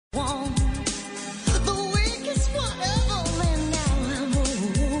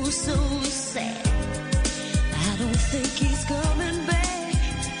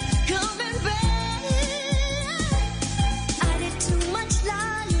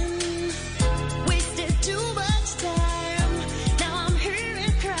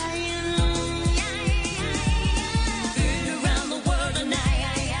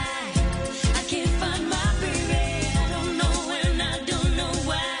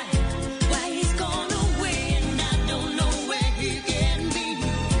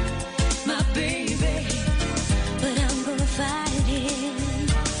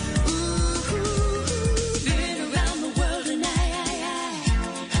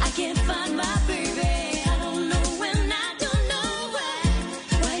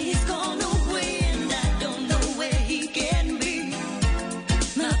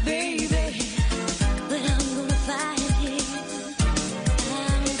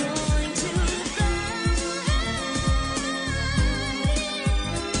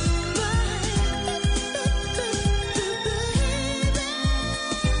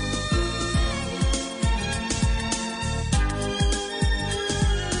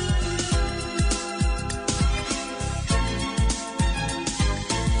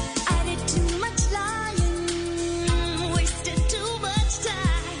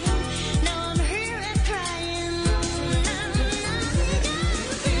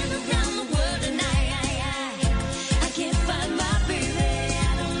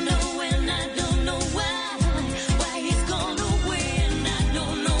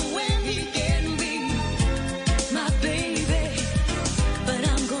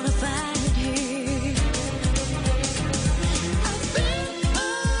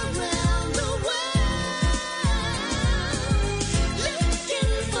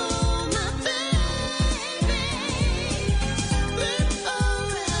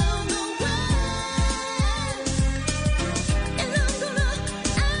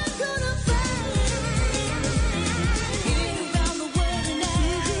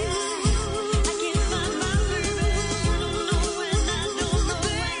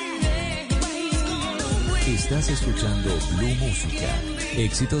Estás escuchando Blu Música.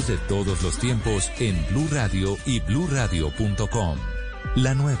 Éxitos de todos los tiempos en Blu Radio y bluradio.com.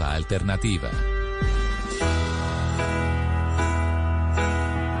 La nueva alternativa.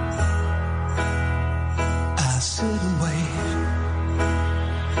 I sit and wait.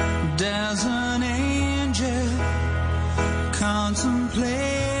 There's an angel.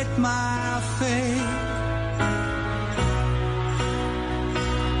 Contemplate my fate.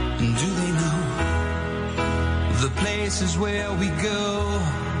 Do they know the places where we go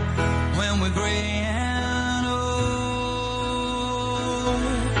when we're gray and old?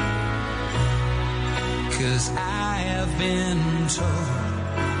 'Cause I have been told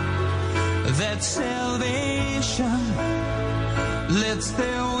that salvation lets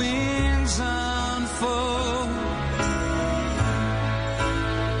their wings unfold.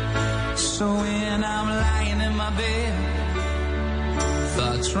 So when I'm lying in my bed,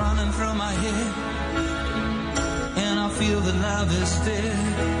 thoughts running through my head, and I feel that love is dead,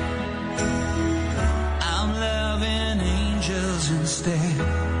 I'm loving angels instead.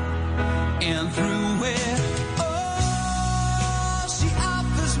 And through it, oh, she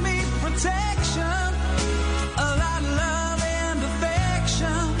offers me protection, a lot of love and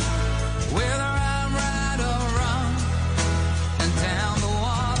affection, whether I'm right or wrong, and down the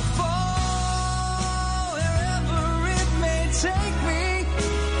waterfall, wherever it may take me.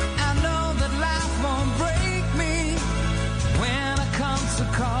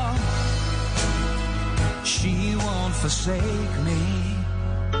 Call. She won't forsake me.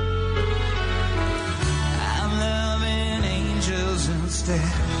 I'm loving angels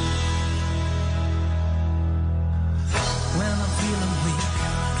instead. When I'm feeling weak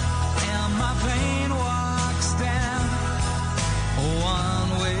and my pain walks down a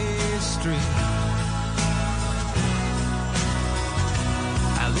one-way street,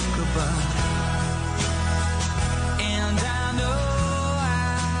 I look above and I know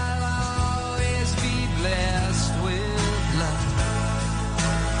blessed with love.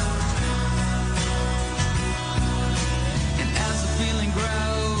 And as the feeling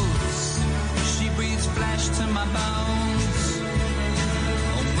grows, she breathes flesh to my bones.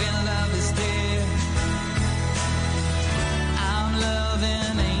 Oh, when love is dead, I'm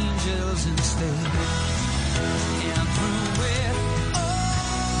loving angels instead. And through it,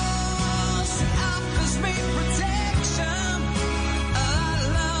 oh, she offers me protection, a lot of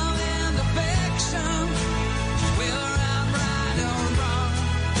love and affection.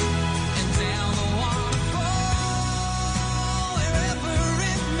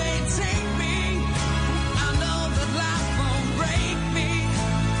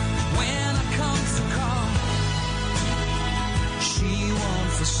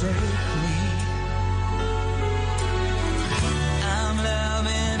 Forsake me. I'm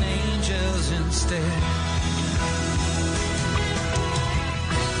loving angels instead.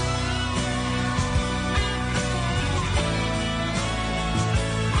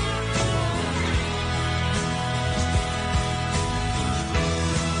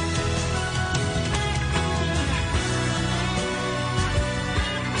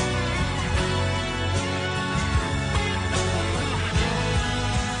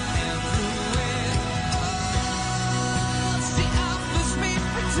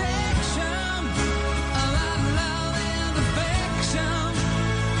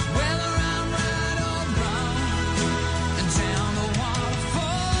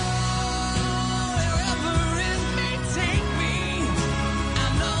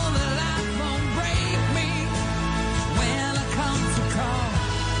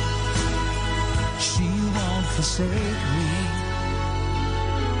 Forsake me.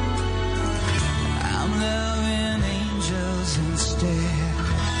 I'm loving angels instead.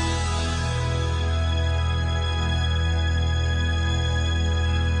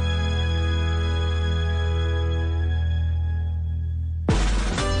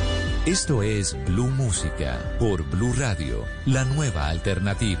 Esto es Blu Música por Blu Radio, la nueva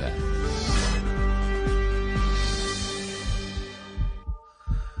alternativa.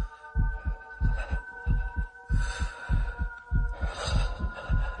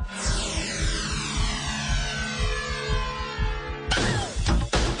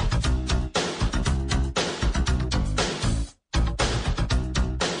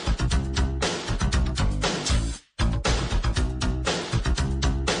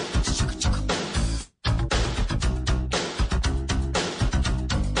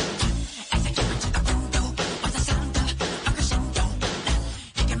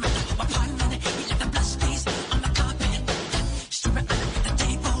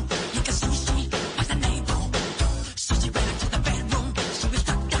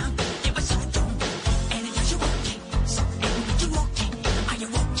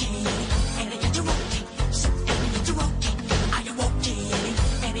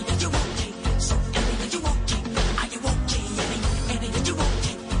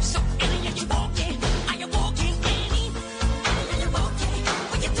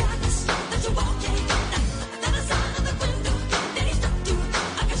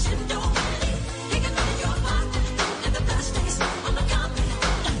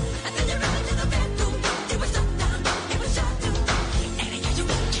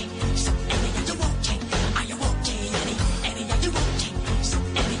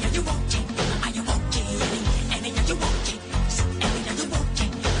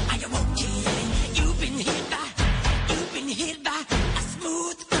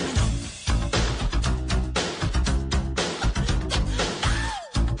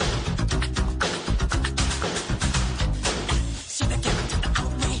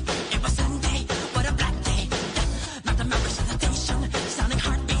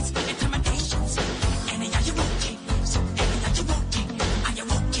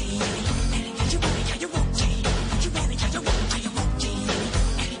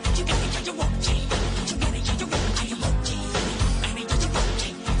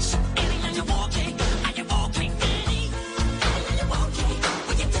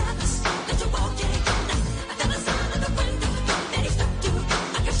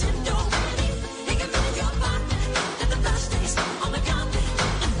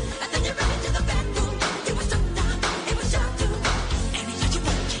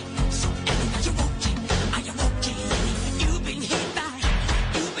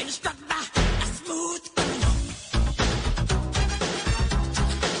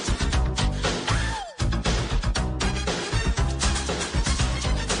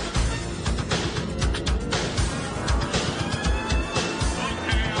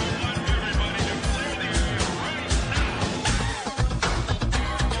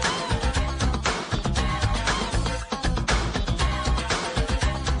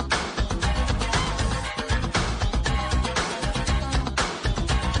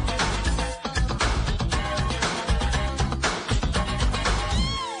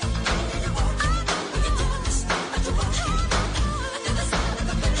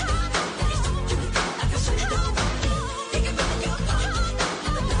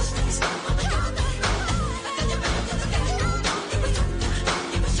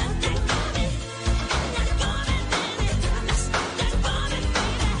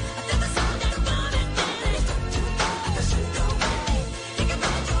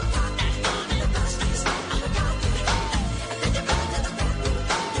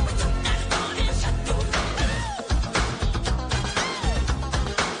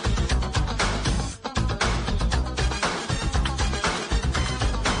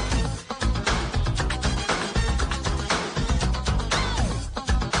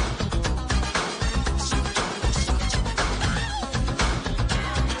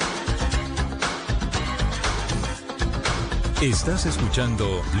 Estás escuchando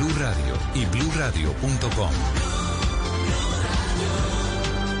Blue Radio y bluradio.com.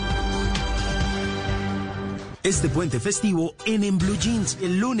 Este puente festivo en Blue Jeans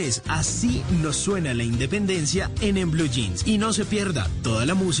el lunes. Así nos suena la independencia en Blue Jeans. Y no se pierda toda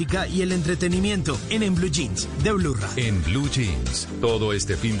la música y el entretenimiento en Blue Jeans de Blue Radio. En Blue Jeans, todo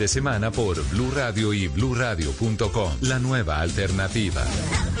este fin de semana por Blue Radio y bluradio.com. La nueva alternativa.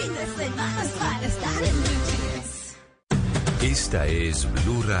 Esta es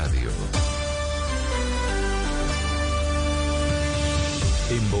Blue Radio.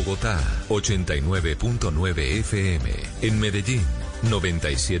 En Bogotá, 89.9 FM. En Medellín,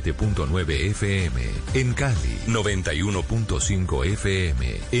 97.9 FM. En Cali, 91.5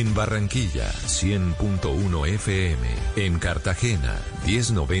 FM. En Barranquilla, 100.1 FM. En Cartagena,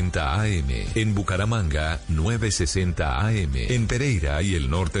 1090 AM. En Bucaramanga, 960 AM. En Pereira y el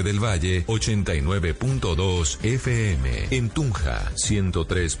norte del Valle, 89.2 FM. En Tunja,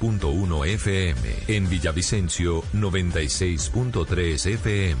 103.1 FM. En Villavicencio, 96.3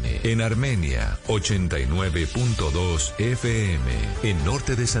 FM. En Armenia, 89.2 FM. En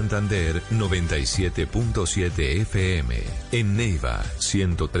Norte de Santander, 97.7 FM. En Neiva,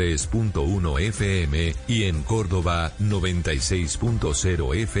 103.1 FM. Y en Córdoba,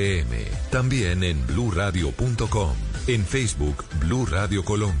 96.0 FM. También en bluradio.com. En Facebook, Blue Radio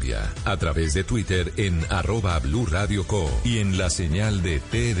Colombia. A través de Twitter en @BlueRadioCo. Y en la señal de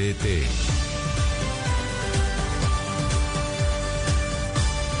TDT.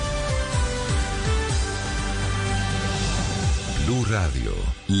 Blue Radio,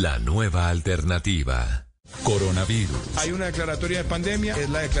 la nueva alternativa. Coronavirus. Hay una declaratoria de pandemia, es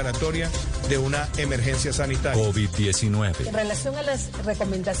la declaratoria de una emergencia sanitaria. COVID-19. En relación a las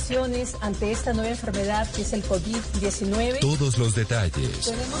recomendaciones ante esta nueva enfermedad que es el COVID-19. Todos los detalles.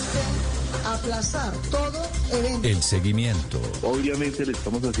 Tenemos que aplazar todo evento. El seguimiento. Obviamente le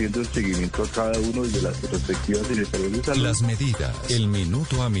estamos haciendo el seguimiento a cada uno de las respectivas direcciones de salud. Las medidas. El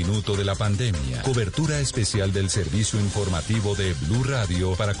minuto a minuto de la pandemia. Cobertura especial del servicio informativo de Blue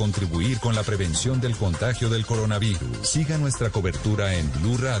Radio para contribuir con la prevención del contagio del coronavirus. Siga nuestra cobertura en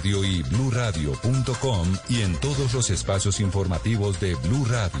Blue Radio y bluradio.com y en todos los espacios informativos de Blue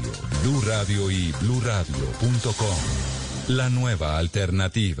Radio. Blue Radio y bluradio.com. La nueva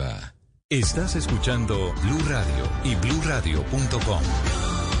alternativa. Estás escuchando Blue Radio y bluradio.com.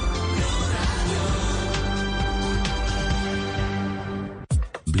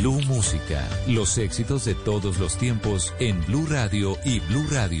 Blue Música, los éxitos de todos los tiempos en Blue Radio y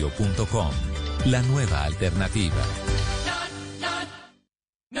bluradio.com. La nueva alternativa.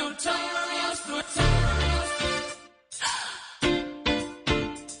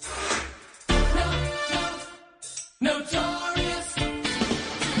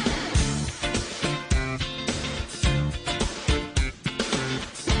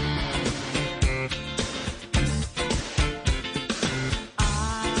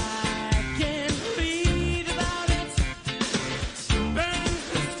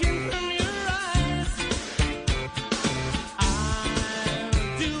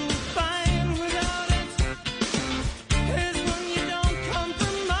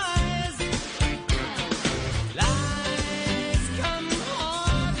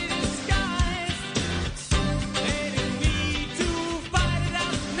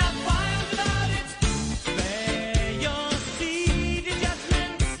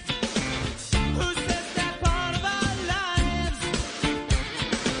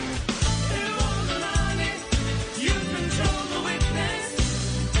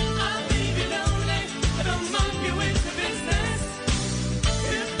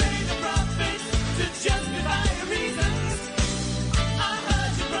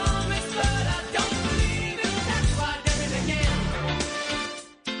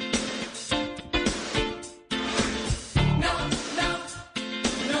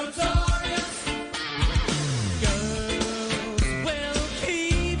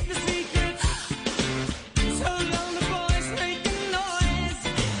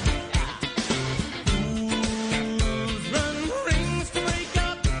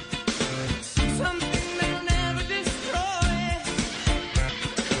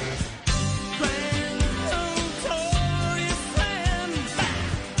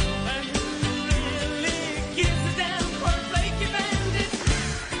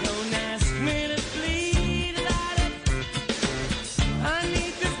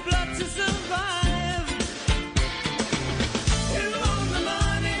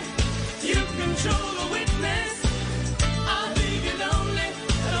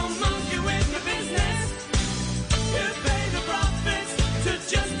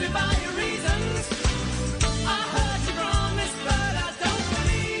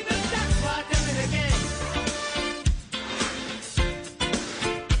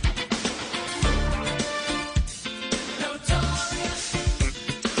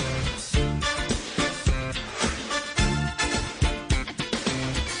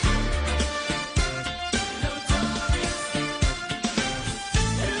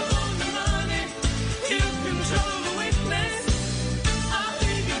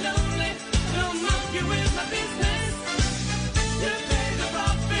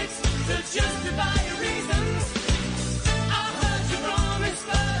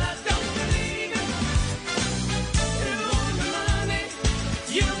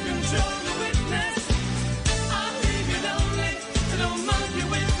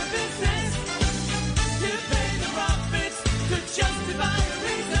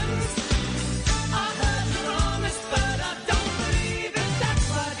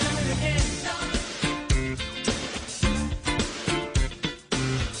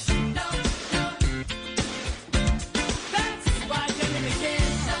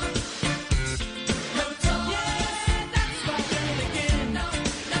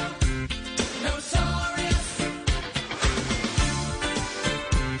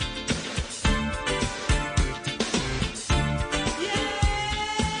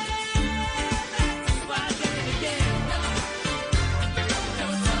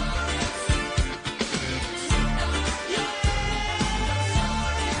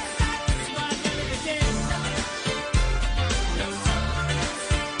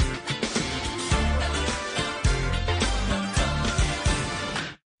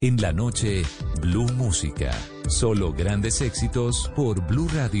 En la noche, Blue Música. Solo grandes éxitos por Blue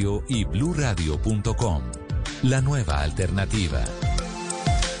Radio y bluradio.com. La nueva alternativa.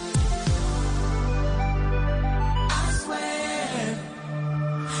 I swear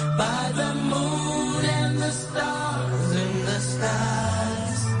by the moon and the stars in the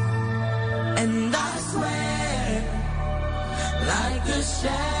skies, and I swear like a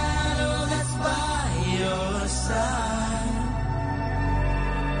shadow that's by your side.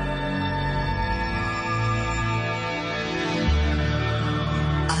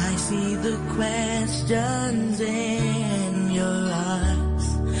 I see the questions in your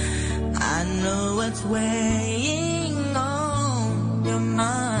eyes. I know what's weighing on your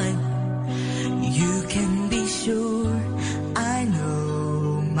mind. You can be sure I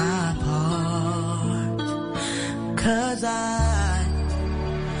know my part, 'cause I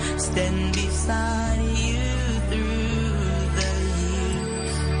stand beside you through the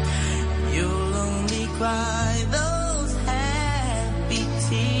years. You'll only cry those happy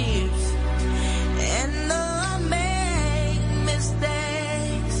tears, and though I make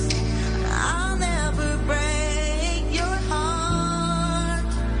mistakes, I'll never break your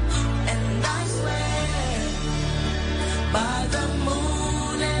heart. And I swear by the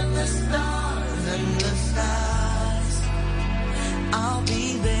moon and the stars and the skies, I'll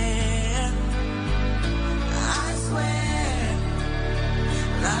be there. I swear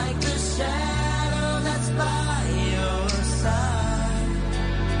like a shadow that's by your side,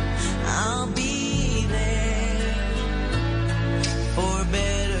 I'll be there for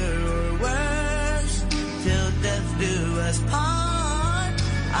better or worse, till death do us part.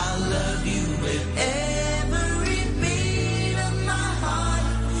 I love you with every beat of my heart,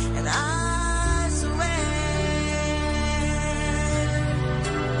 and I swear.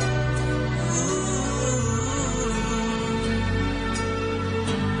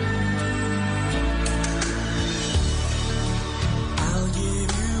 I'll give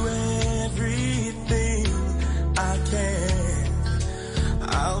you everything I can.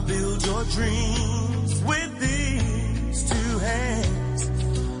 I'll build your dreams with these two hands.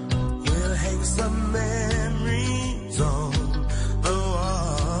 We'll hang some memories on the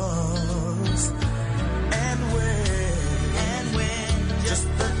walls. And when just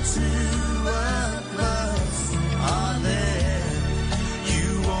the two of us are there,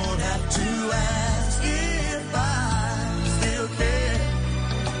 you won't have to ask if I still care.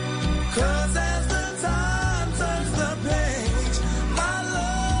 'Cause as the time turns the page, my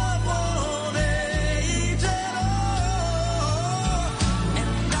love won't age at all. And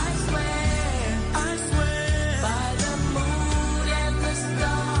I swear by the moon and the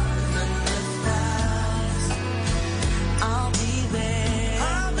stars and the skies, I'll be there.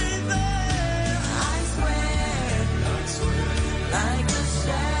 I swear like a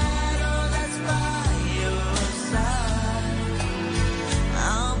shadow that's by your side,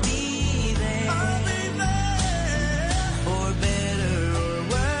 I'll be there for better or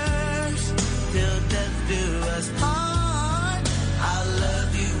worse, till death do us part. I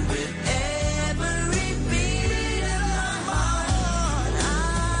love you with every beat of my heart.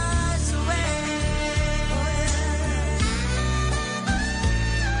 I swear.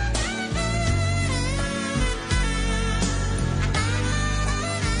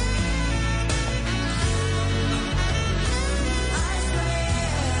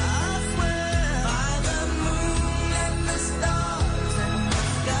 By the moon and the stars and the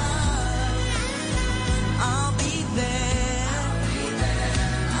skies, I'll be there.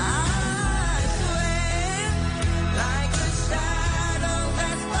 I swear, like a shadow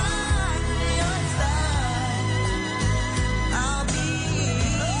that's by your side, I'll be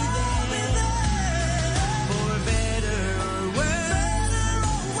there for better or worse,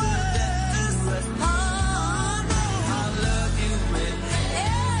 till death do us part. I love you with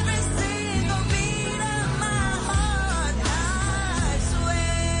every single beat of my heart. I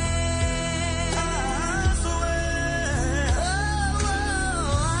swear.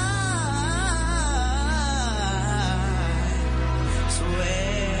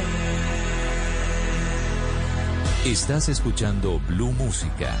 Estás escuchando Blue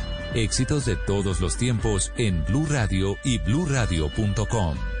Música. Éxitos de todos los tiempos en Blue Radio y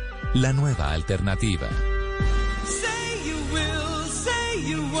bluradio.com. La nueva alternativa. Say you will, say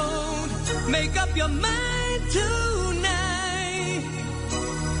you won't, make up your mind tonight.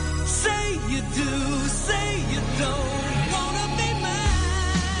 Say you do, say you don't, wanna be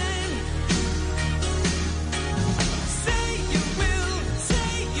mine. Say you will,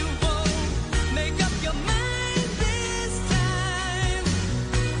 say you won't, make up your mind this time.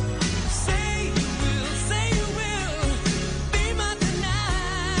 Say you will, be mine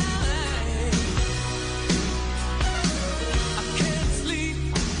tonight.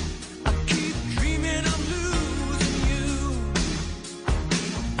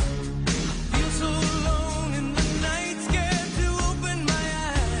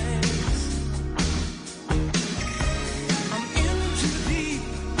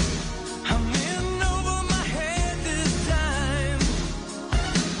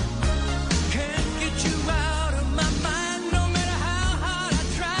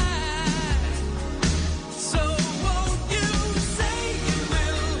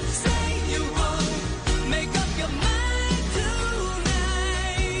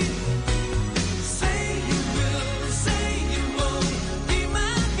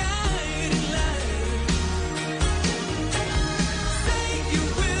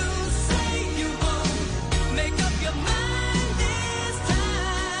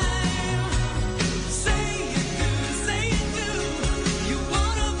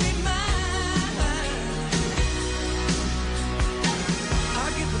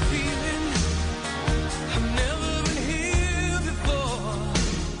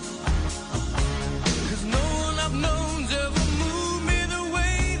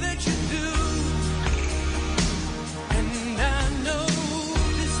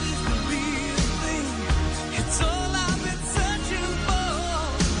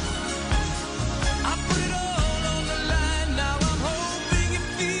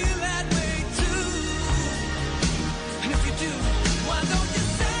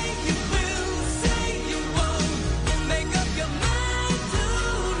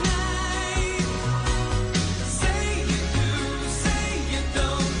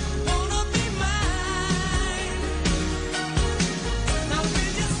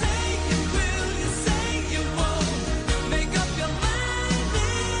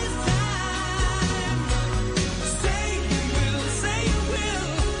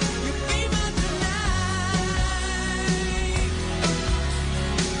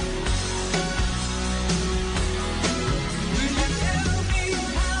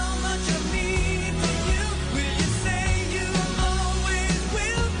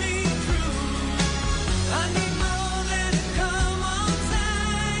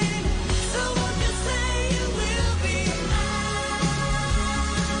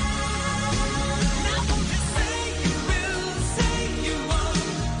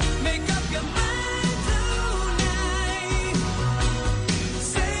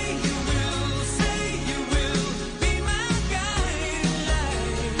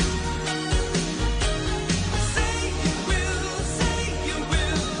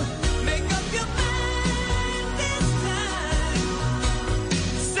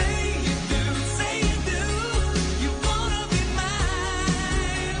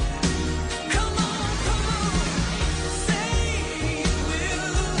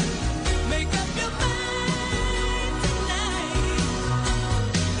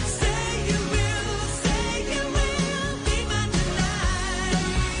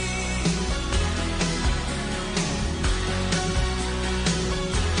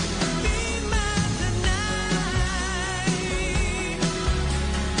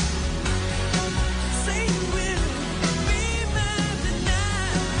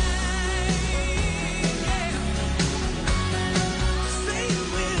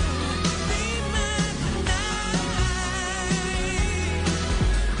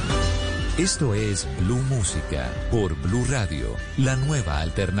 Esto es Blu Música por Blu Radio, la nueva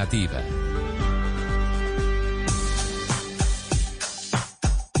alternativa.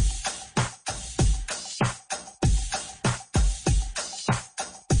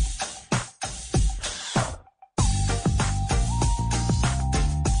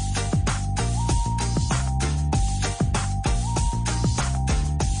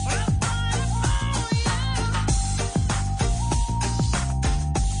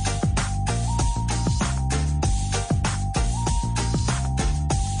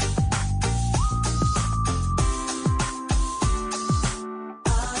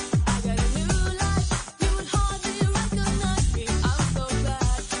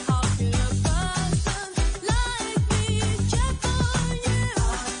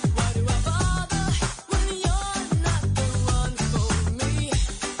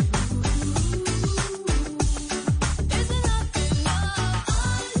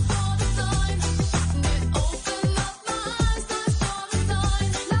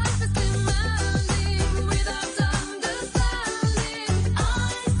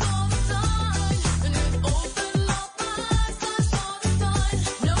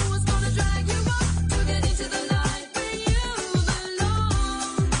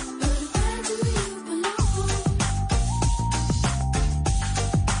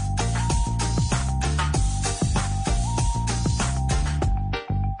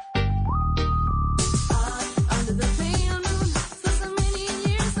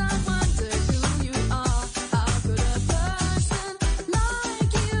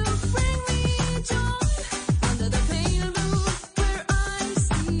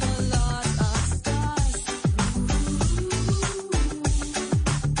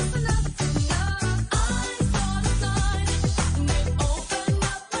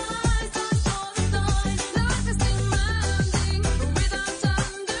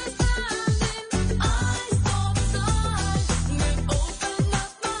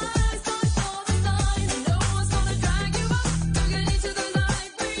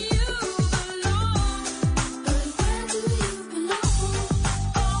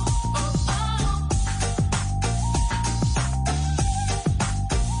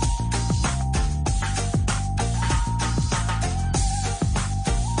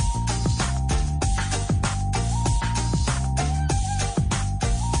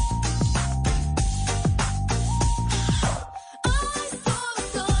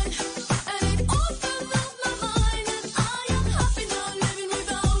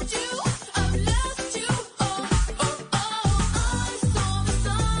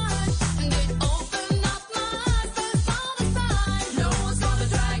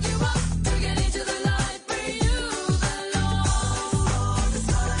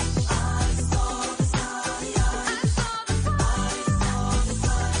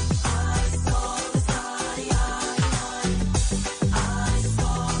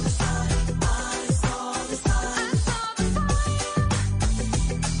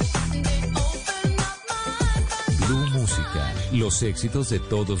 Los éxitos de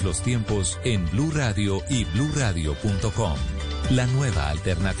todos los tiempos en Blu Radio y bluradio.com. La nueva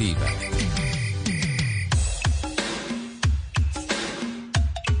alternativa.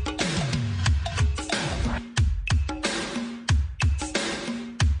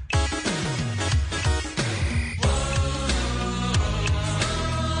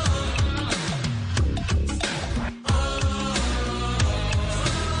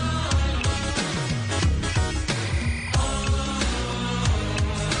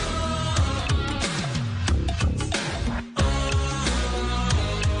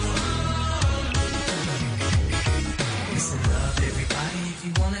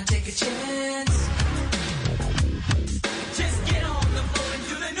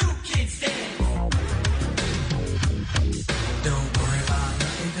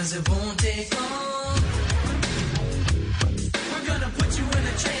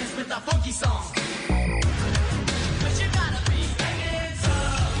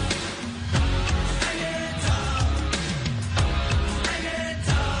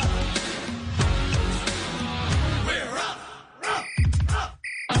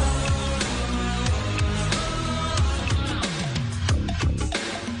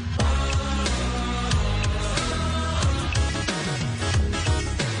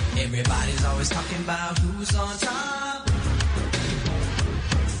 Everybody's always talking about who's on top.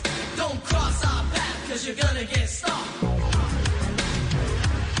 Don't cross our path, cause you're gonna get stopped.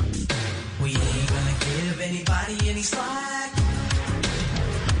 We ain't gonna give anybody any slack.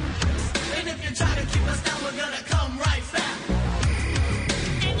 And if you try to keep us down, we're gonna come right back.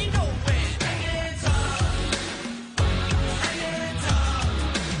 And you know we're hanging tough. Hanging tough.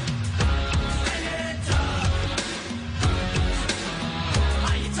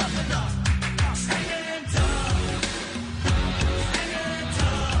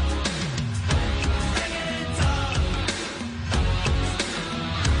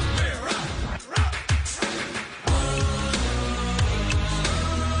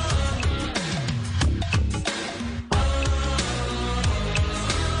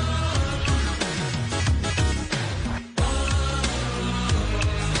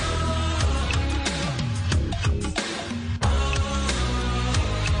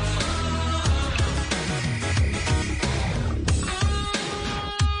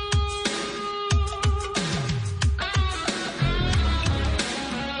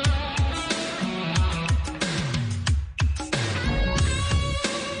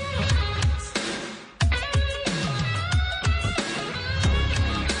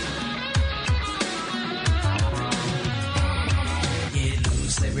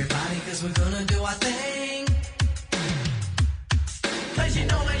 'cause we're gonna do our thing. 'Cause you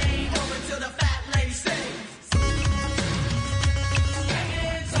know it ain't over till the fat lady sings.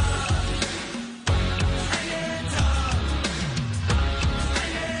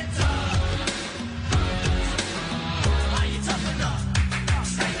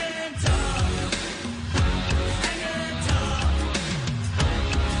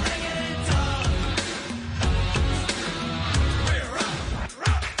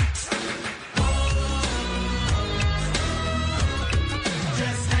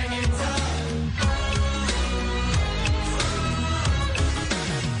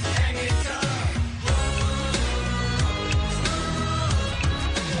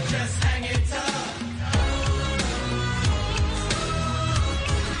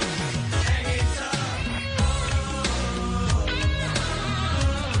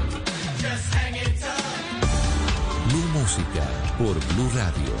 Por Blu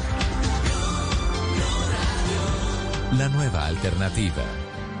Radio. La nueva alternativa.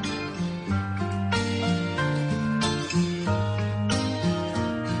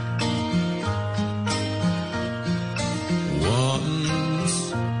 Once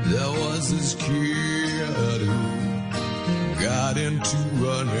there was this kid who got into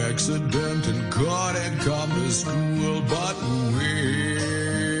an accident and couldn't come to school, but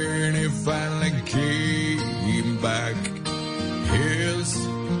when he finally came back, his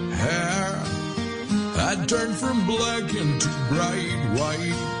hair had turned from black into bright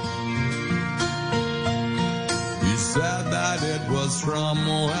white. He said that it was from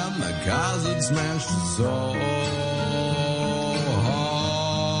when the cars had smashed his soul hard.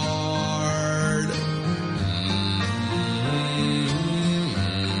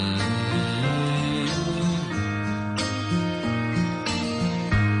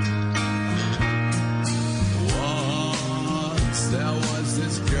 There was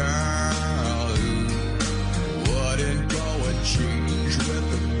this girl who wouldn't go and change with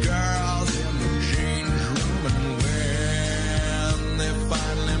the girls in the change room, and when they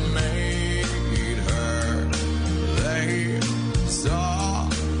finally made her, they saw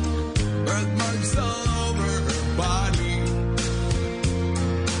birthmarks all over her body.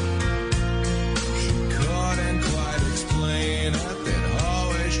 She couldn't quite explain it, they'd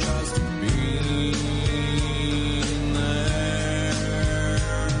always just been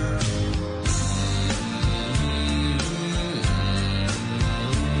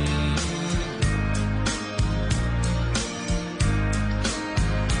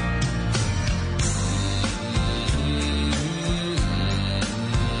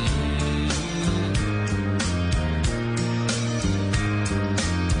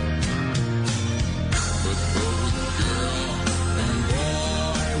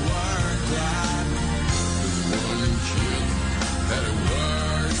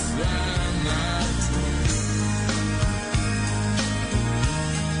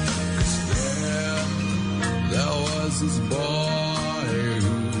this boy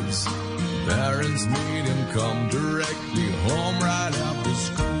whose parents made him come directly home right after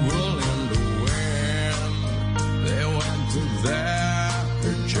school, and when they went to their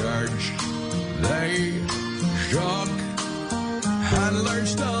church, they shook and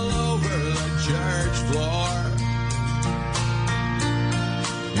lurched all over the church floor.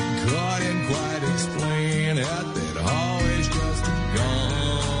 He couldn't quite explain it, they'd always just gone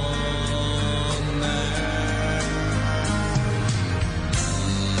there.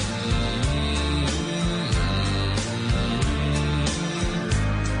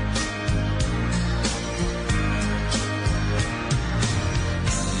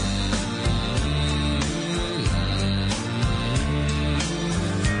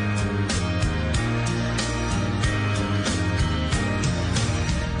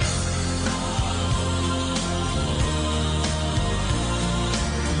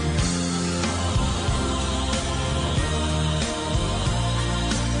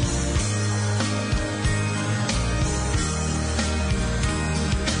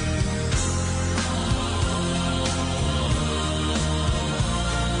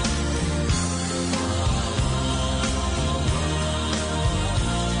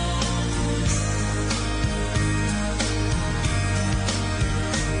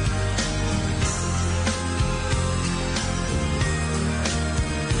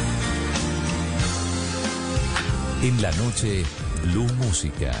 En la noche, Blu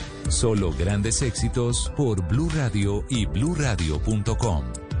Música. Solo grandes éxitos por Blu Radio y bluradio.com.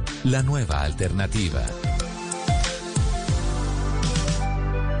 La nueva alternativa.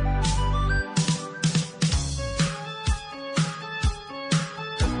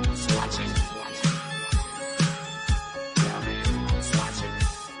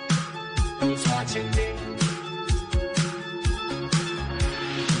 who's watching me.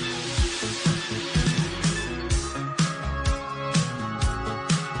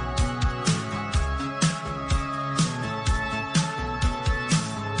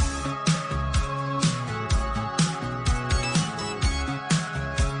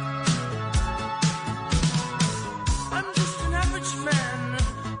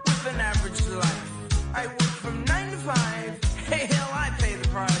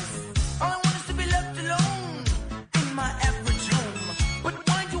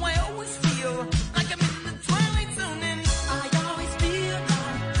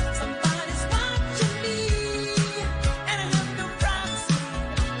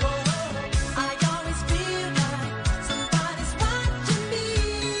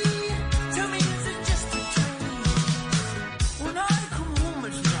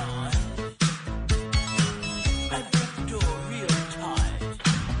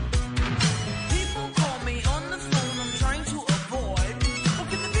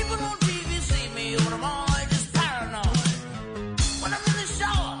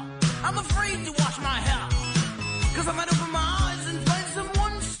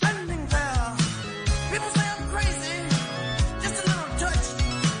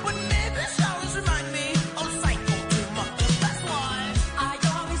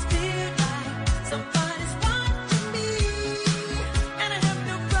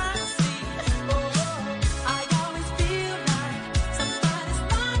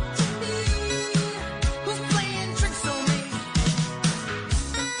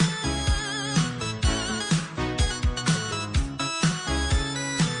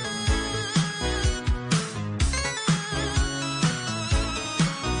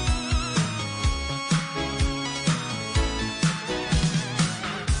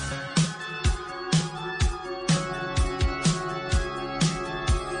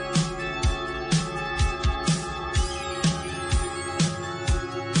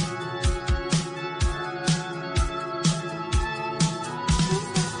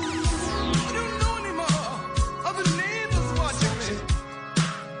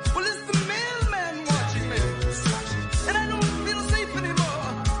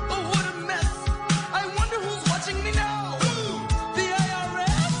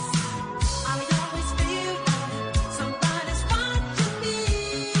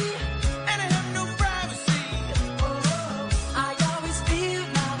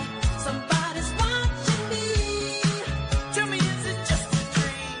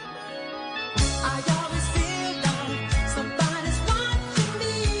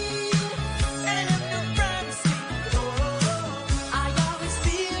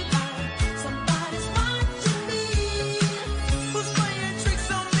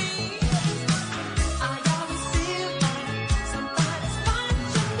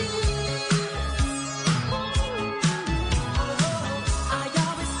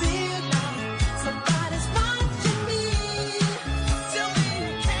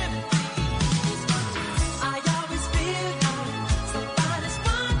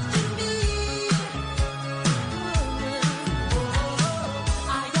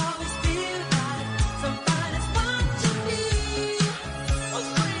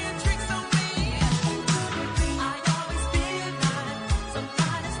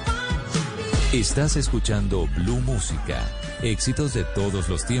 Estás escuchando Blue Música, éxitos de todos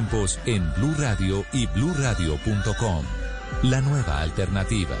los tiempos en Blue Radio y bluradio.com, la nueva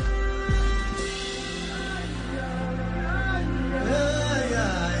alternativa.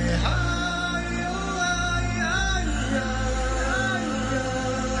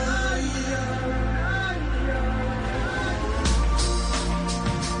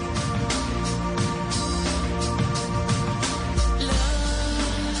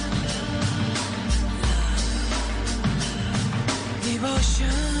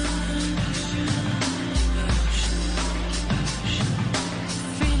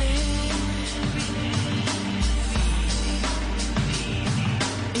 Feeling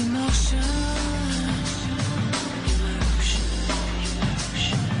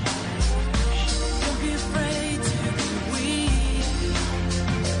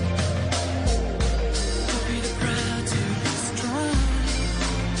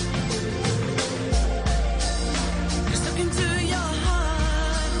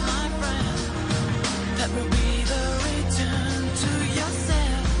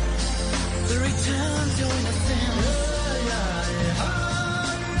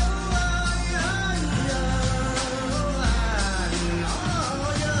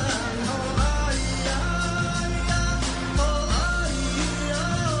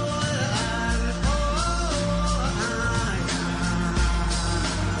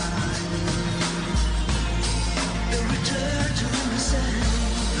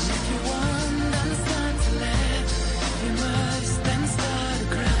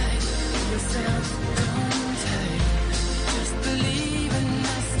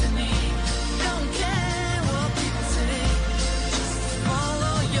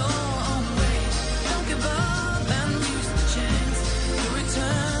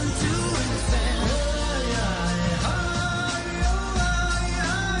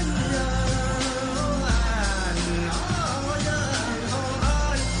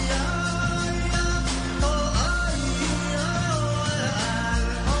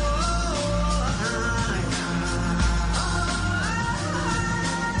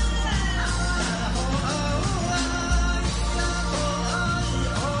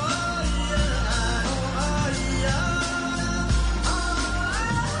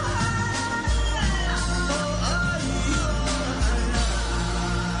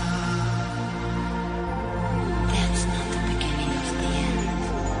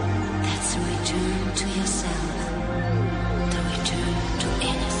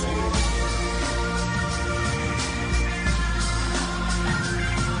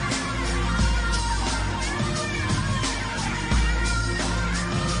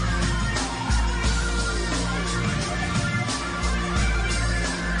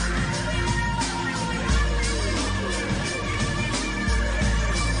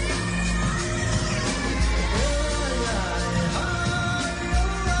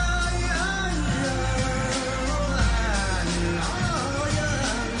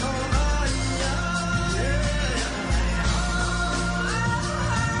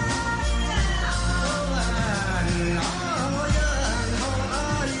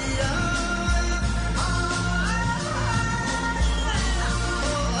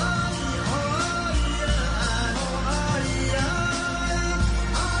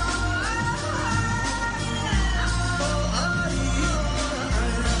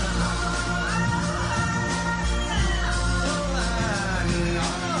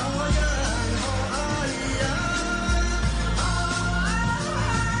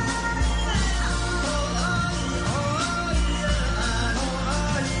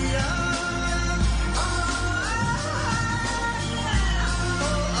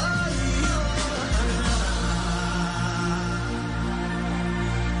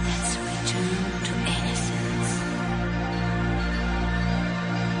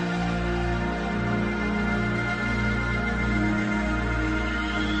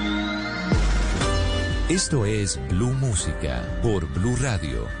Esto es Blue Música por Blue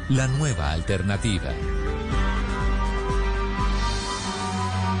Radio, la nueva alternativa.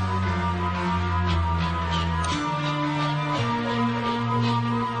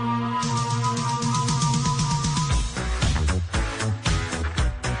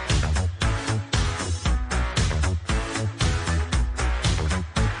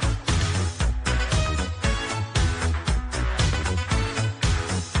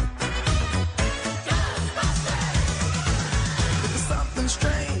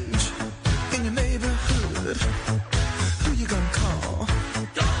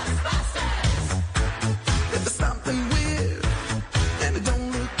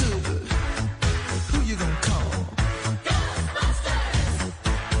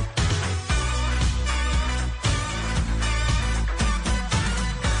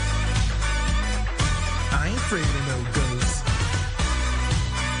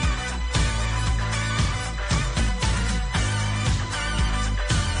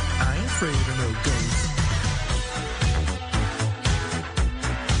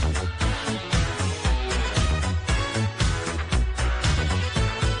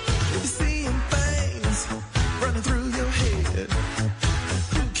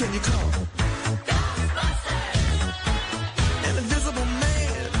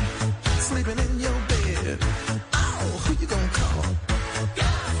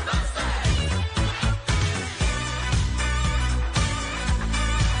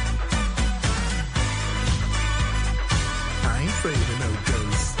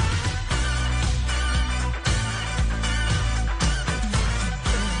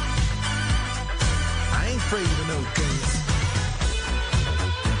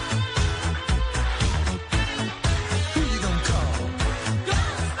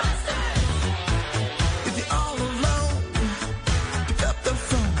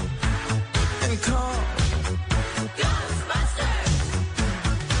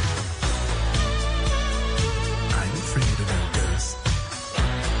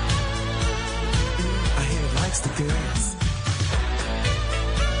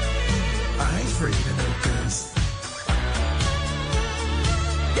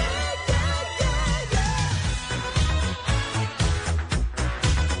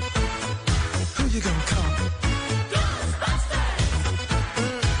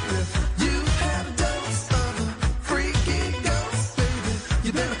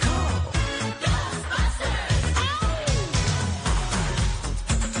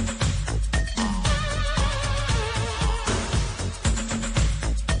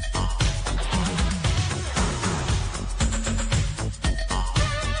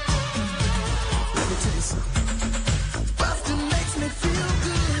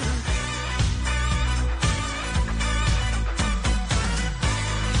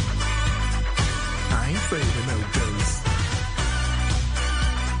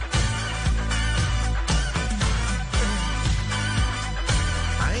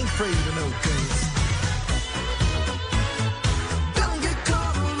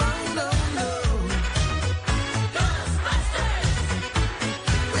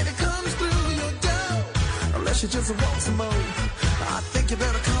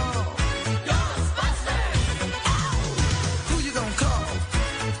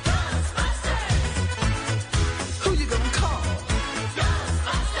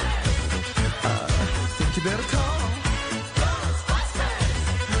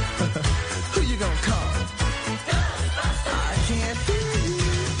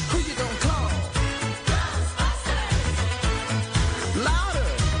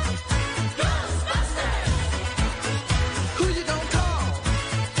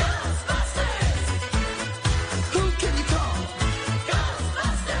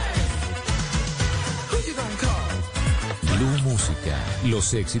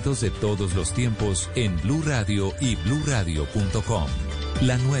 Los éxitos de todos los tiempos en Blue Radio y bluradio.com.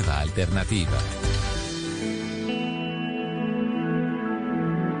 La nueva alternativa.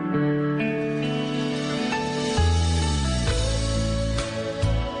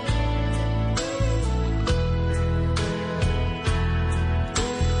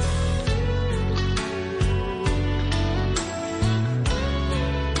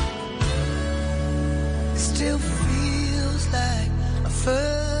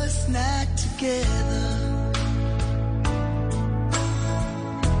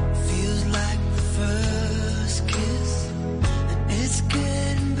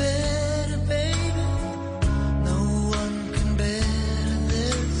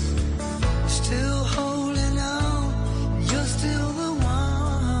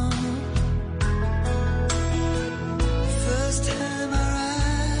 First time our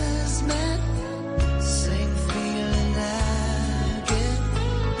eyes met,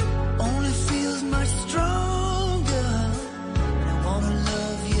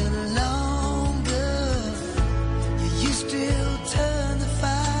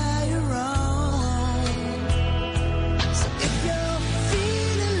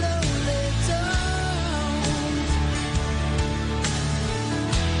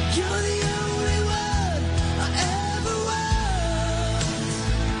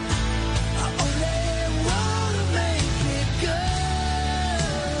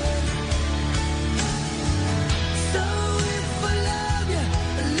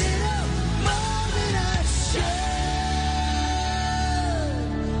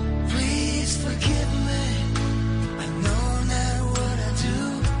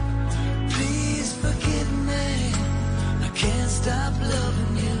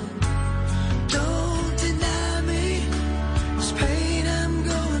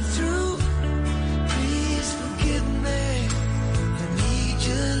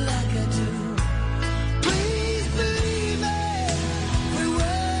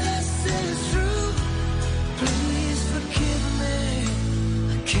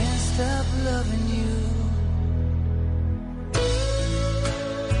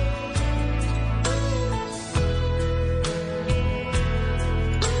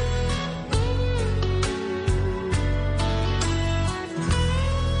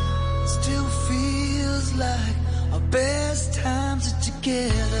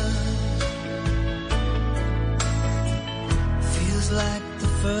 like the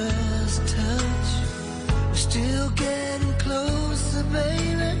first touch. We're still getting closer,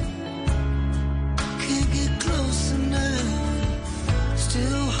 baby. Can't get close enough.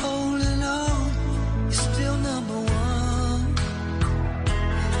 Still holding on. You're still number one.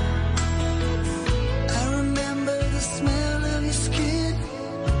 I remember the smell of your skin.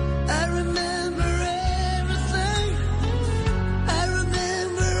 I remember everything. I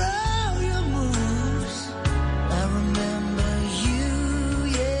remember all your moves. I remember you,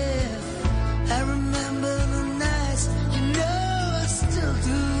 yeah. I remember the nights, you know I still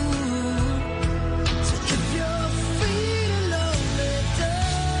do. So if you're feeling lonely,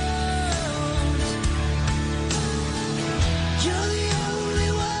 don't. You're the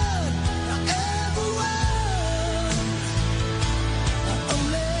only one I ever want. I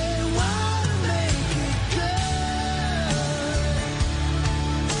only wanna make it good.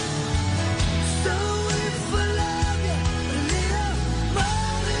 So if I love you a little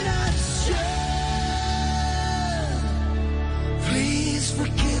more than I should, please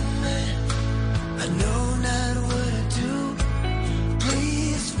forgive me. I know not what I do.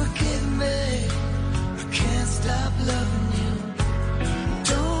 Please forgive me. I can't stop loving you.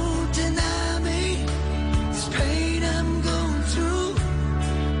 Don't deny me this pain I'm going through.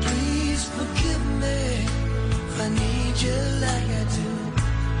 Please forgive me if I need you like I do.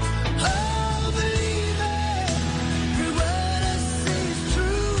 Oh, believe me, every word I say is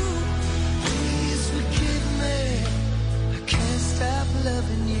true. Please forgive me. I can't stop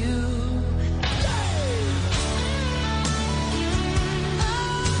loving you.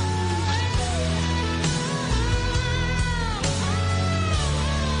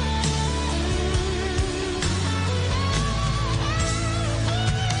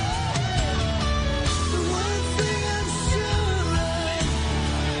 The one thing I'm sure of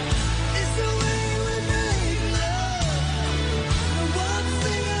is the way we make love. The one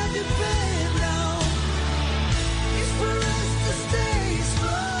thing I depend on is for us to stay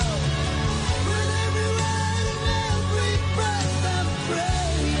strong. With every word and every breath I'm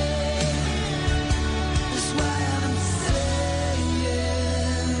praying. That's why I'm saying,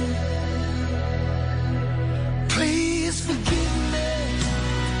 please forgive me.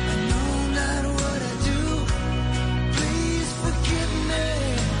 I know not what I do. Please forgive me.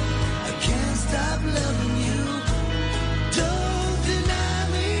 I can't stop loving you. Don't deny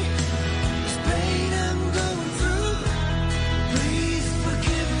me this pain I'm going through. Please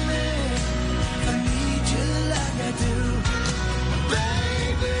forgive me if I need you like I do.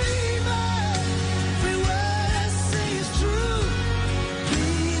 Baby, every word I say is true.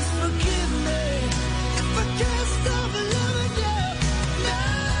 Please forgive me if I can't stop loving you.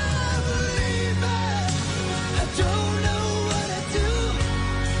 Now believe me, I don't know what I do.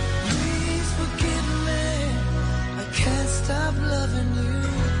 Please forgive me, I can't stop loving you.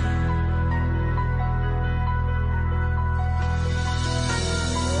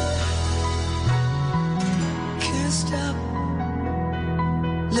 Can't stop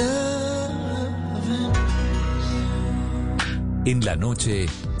loving. En la noche,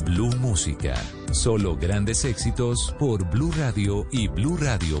 Blue Música. Solo grandes éxitos por Blue Radio y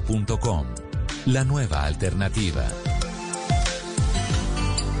bluradio.com. La nueva alternativa.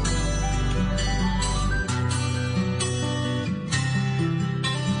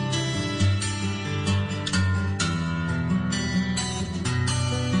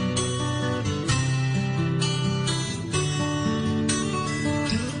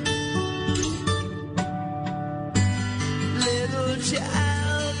 Little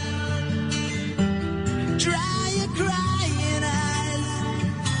child, dry your crying eyes.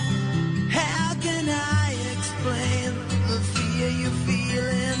 How can I explain the fear you feel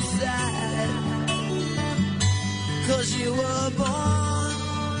inside? 'Cause you were born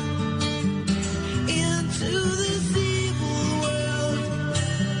into this evil world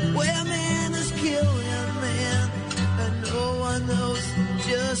where man is killing man and no one knows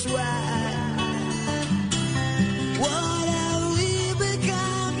just why. What have we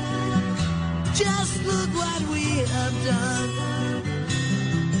become? Just look what we have done.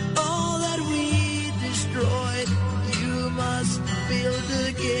 All that we destroyed, you must build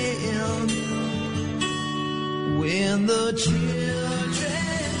again. When the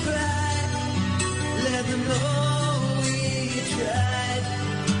children cry, let them know we tried.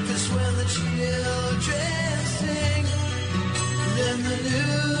 'Cause when the children sing, then the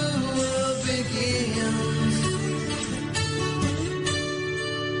new world begins.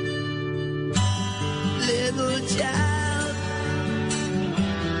 Little child,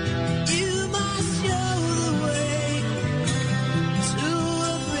 you must show the way to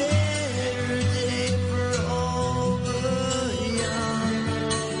a better day for all the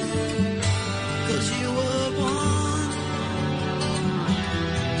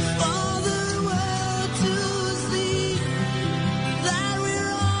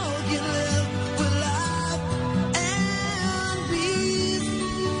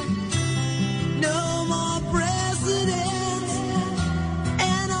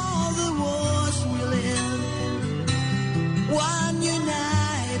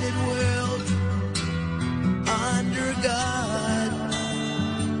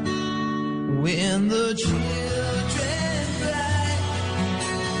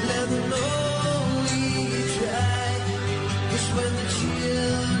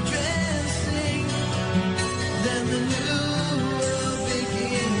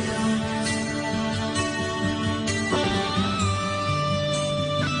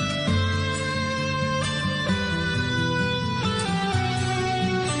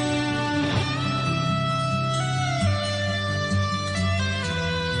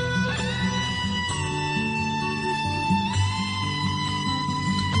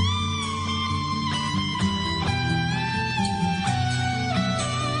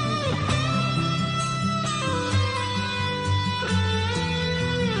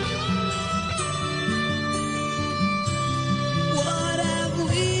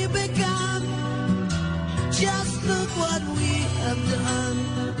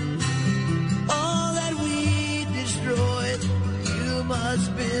was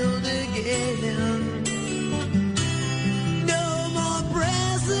built again. No more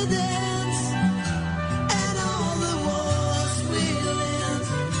presidents and all the wars will end.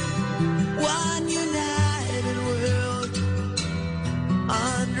 One united world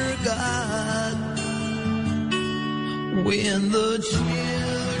under God. When the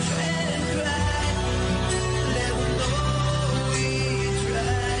children cry, let them know we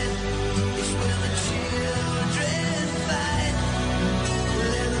tried. It's when the children fight,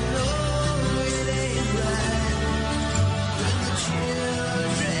 let them know it ain't right. When the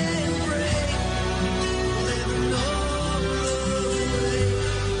children break, let them know the way.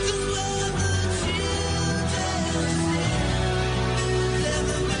 'Cause when the children sing, let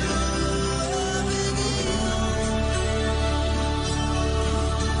them know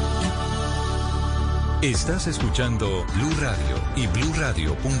Estás escuchando Blue Radio y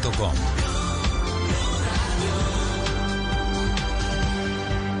BlueRadio.com.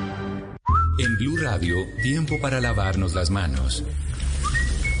 En Blue Radio, tiempo para lavarnos las manos.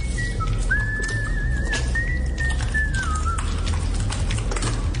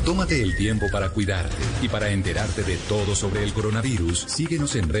 Tómate el tiempo para cuidarte y para enterarte de todo sobre el coronavirus.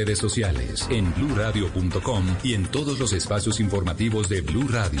 Síguenos en redes sociales, en BlueRadio.com y en todos los espacios informativos de Blue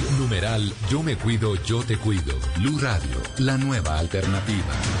Radio. Numeral Yo me cuido, yo te cuido. Blue Radio, la nueva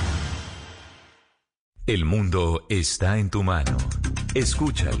alternativa. El mundo está en tu mano.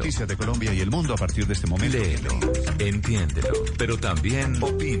 Escúchalo. Noticias de Colombia y el mundo a partir de este momento. Léelo, entiéndelo, pero también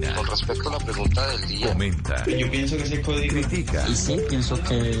opina. Con respecto a la pregunta del día. Comenta. Yo pienso que ese código. Critica. Y sí, pienso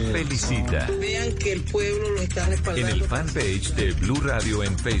que. Felicita. Vean que el pueblo lo está respaldando. En el fanpage de Blue Radio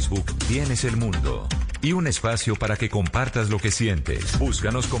en Facebook tienes el mundo. Y un espacio para que compartas lo que sientes.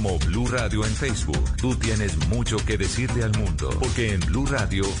 Búscanos como Blue Radio en Facebook. Tú tienes mucho que decirle al mundo, porque en Blue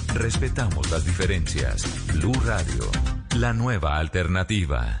Radio respetamos las diferencias. Blue Radio, la nueva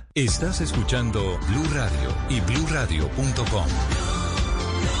alternativa. Estás escuchando Blue Radio y BlueRadio.com.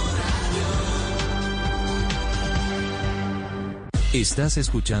 Estás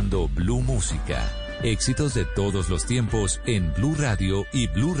escuchando Blue Música. Éxitos de todos los tiempos en Blue Radio y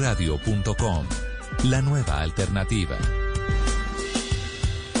BlueRadio.com. La nueva alternativa.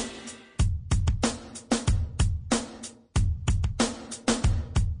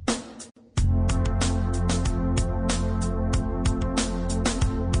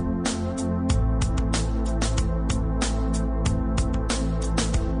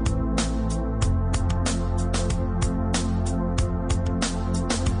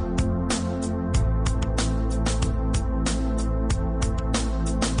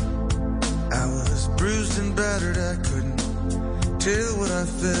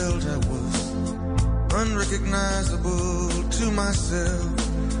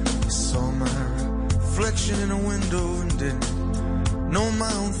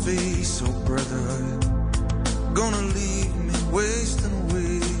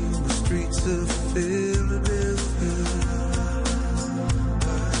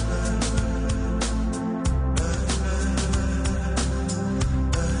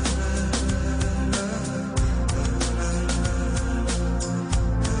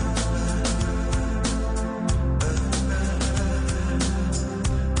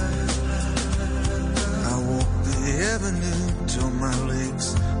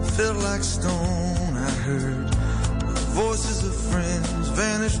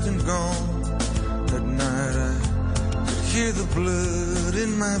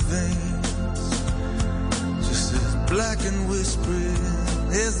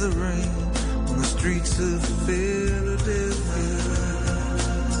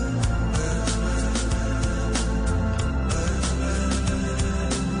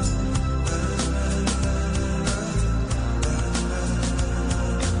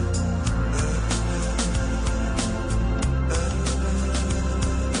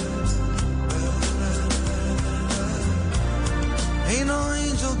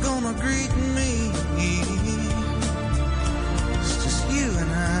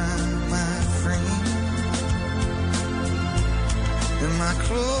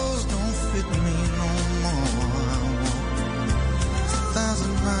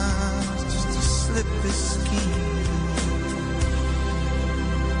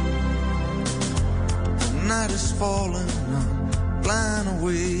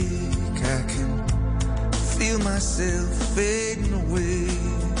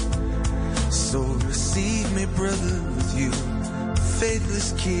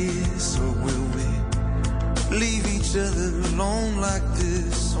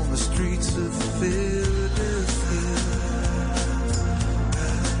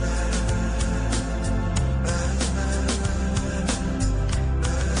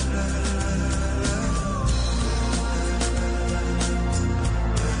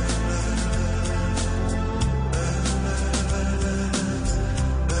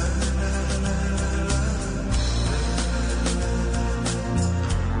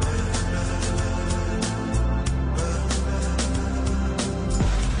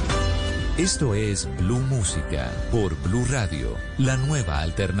 Esto es Blu Música por Blu Radio, la nueva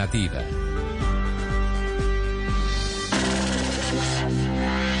alternativa.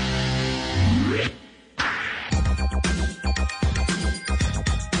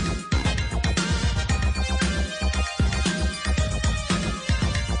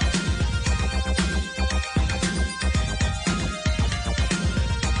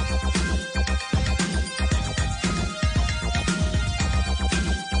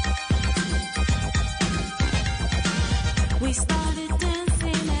 We started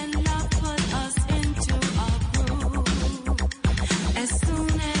dancing and love put us into a groove. As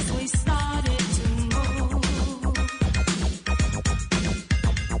soon as we started to move,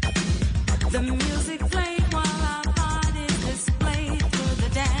 the music played while our bodies displayed through the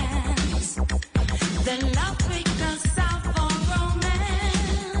dance. Then love picked us out for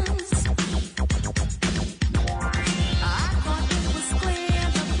romance. I thought it was clear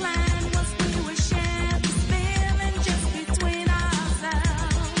the plan was we would share this feeling just between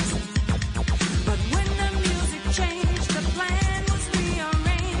ourselves. But when the music changed, the plan was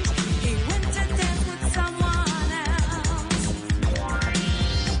rearranged. He went to dance with someone else.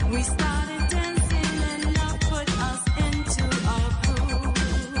 We started dancing and love put us into a groove.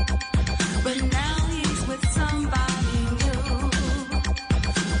 But now he's with somebody new.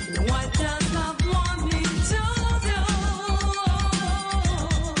 What does love want me to do?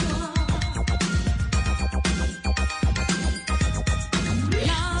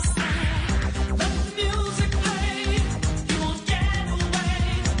 Love said, let the music play. You won't get away.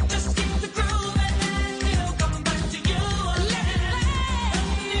 Just keep the groove and then he'll come back to you again. Let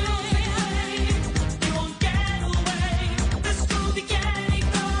the music play. You won't get away. This groovy candy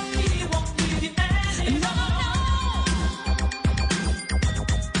girl, he won't leave you anymore.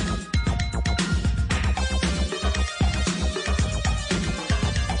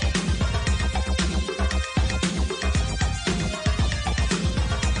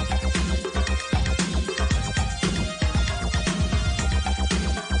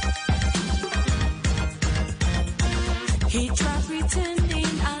 He tried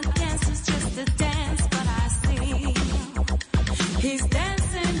pretending our dance is just a dance, but I see he's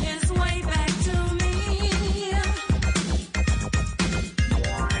dancing his way back to me.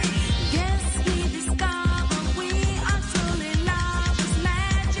 Guess he discovered we are truly lovers,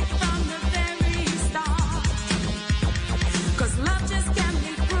 magic from the very start. 'Cause love just can't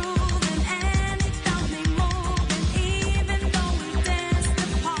be proven and it don't be moving, even though we danced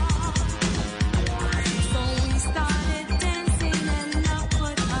apart. So we started dancing and love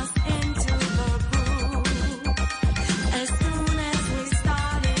put us into the groove. As soon as we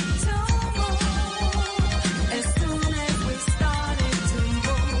started to move, as soon as we started to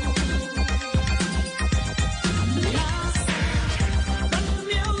move, love said, let the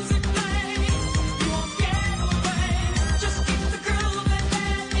music play. You won't get away. Just keep the groove and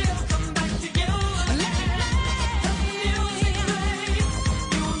then he'll come back to you again. Let the music play.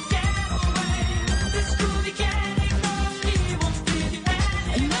 You won't get away. This groovy candy girl, he won't leave you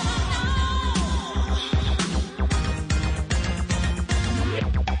anymore.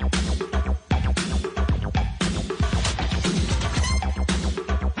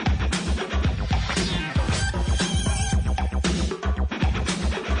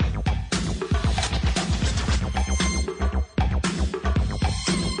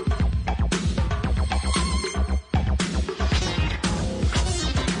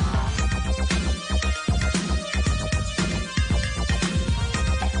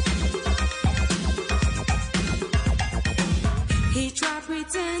 He tried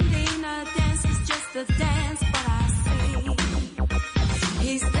pretending a dance is just a dance, but I see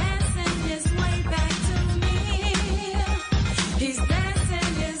he's dancing his way back to me. He's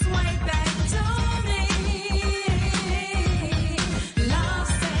dancing his way back to me. Love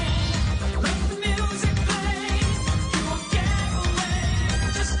said, let the music play. You won't get away.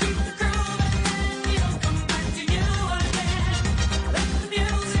 Just keep the groove and then he'll come back to you again. Let the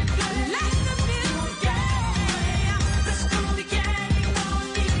music play. Let the music get away. This groovy candy girl,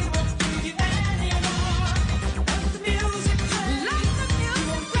 he won't leave you anymore. Let the music play. Let the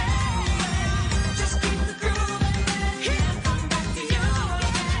music play. Just keep the groove and then he'll come back to you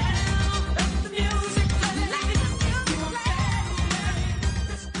again. Let the music play. Let the music play.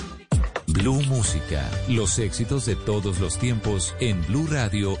 Blu Música, los éxitos de todos los tiempos en Blu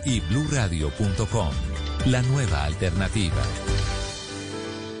Radio y bluradio.com, la nueva alternativa.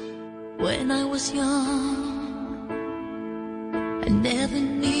 When I was young, I never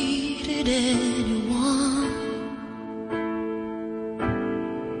needed anyone.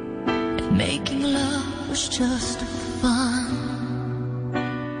 And making love was just fun.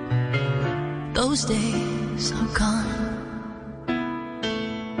 those days are gone.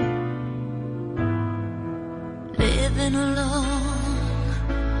 Living alone,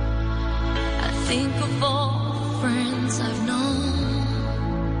 I think of all the friends I've known.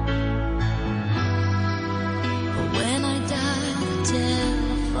 But when I dial the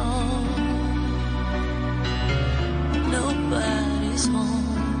telephone, nobody's home.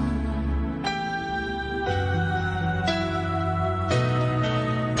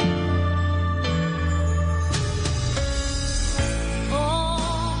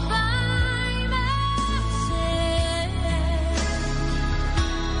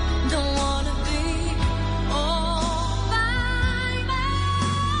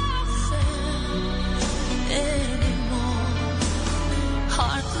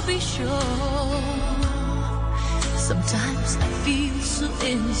 Sometimes I feel so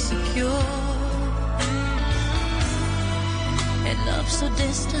insecure, and love so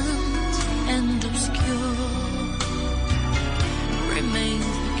distant and obscure remains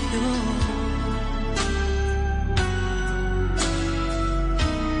the cure.